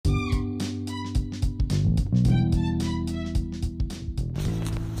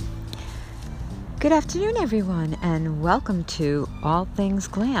Good afternoon, everyone, and welcome to All Things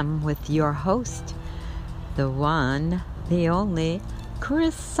Glam with your host, the one, the only,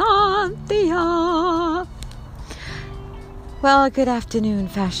 Chrysanthia. Well, good afternoon,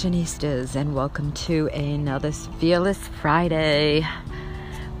 fashionistas, and welcome to another Fearless Friday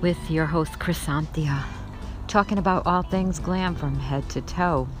with your host, Chrysanthia, talking about all things glam from head to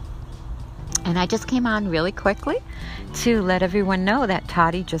toe. And I just came on really quickly to let everyone know that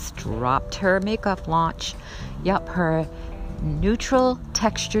Tati just dropped her makeup launch. Yup, her neutral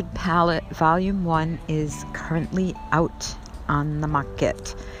textured palette volume 1 is currently out on the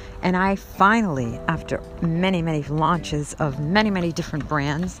market. And I finally, after many launches of many different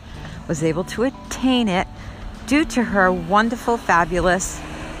brands, was able to attain it due to her wonderful, fabulous,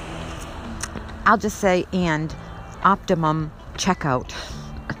 I'll just say, and optimum checkout.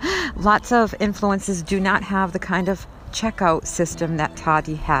 Lots of influencers do not have the kind of checkout system that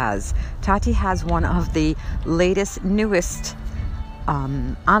Tati has. Tati has one of the latest, newest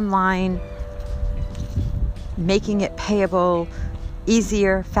online, making it payable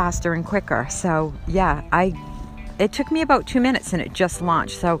easier, faster, and quicker. So yeah, it took me about 2 minutes and it just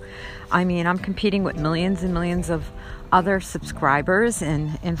launched. So I mean, I'm competing with millions and millions of other subscribers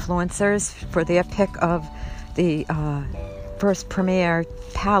and influencers for their pick of the first premiere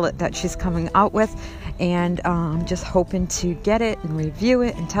palette that she's coming out with, and I'm just hoping to get it and review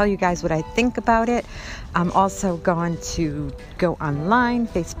it and tell you guys what I think about it. I'm also going to go online,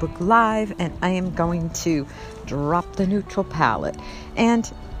 Facebook Live, and I am going to drop the neutral palette.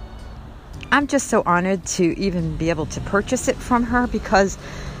 And I'm just so honored to even be able to purchase it from her, because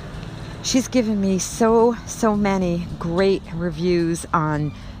she's given me so many great reviews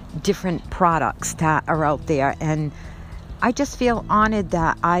on different products that are out there, and I just feel honored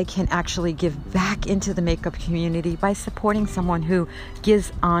that I can actually give back into the makeup community by supporting someone who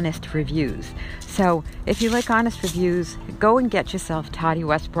gives honest reviews. So if you like honest reviews, go and get yourself Tati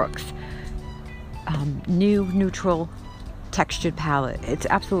Westbrook's new neutral textured palette. It's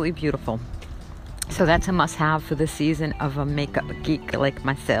absolutely beautiful. So that's a must-have for the season of a makeup geek like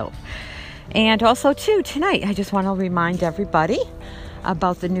myself. And also, too, tonight, I just want to remind everybody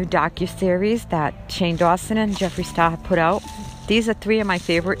about the new docuseries that Shane Dawson and Jeffree Star have put out. These are 3 of my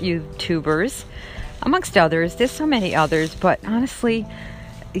favorite YouTubers, amongst others. There's so many others, but honestly,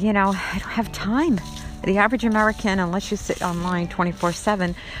 I don't have time. The average American, unless you sit online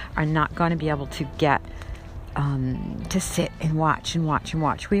 24/7, are not going to be able to get to sit and watch.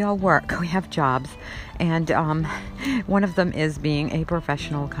 We all work. We have jobs. And one of them is being a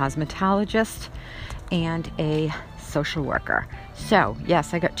professional cosmetologist and a social worker. So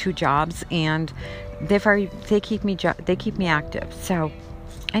yes, I got 2 jobs, and they keep me active. So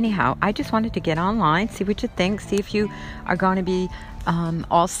anyhow, I just wanted to get online, see what you think, see if you are going to be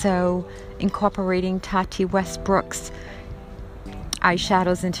also incorporating Tati Westbrook's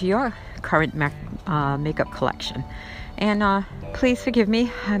eyeshadows into your current makeup collection. And please forgive me,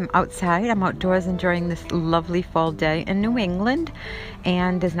 I'm outside, I'm outdoors enjoying this lovely fall day in New England,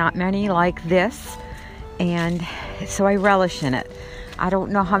 and there's not many like this, and so I relish in it. I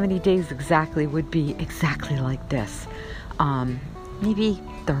don't know how many days exactly would be exactly like this. Maybe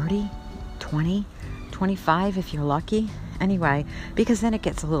 30, 20, 25 if you're lucky. Anyway, because then it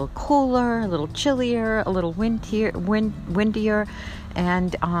gets a little cooler, a little chillier, a little windier,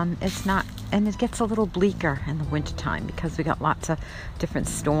 and it gets a little bleaker in the wintertime because we got lots of different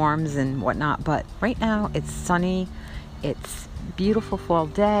storms and whatnot. But right now it's sunny, it's beautiful fall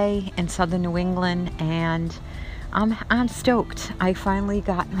day in southern New England, and I'm stoked. I finally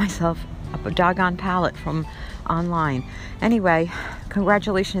got myself a doggone palette from online. Anyway,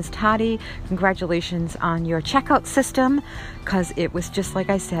 congratulations, Tati. Congratulations on your checkout system, because it was just like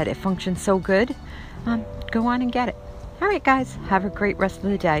I said, it functioned so good. Go on and get it. All right, guys, have a great rest of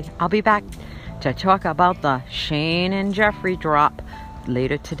the day. I'll be back to talk about the Shane and Jeffree drop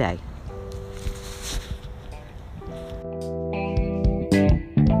later today.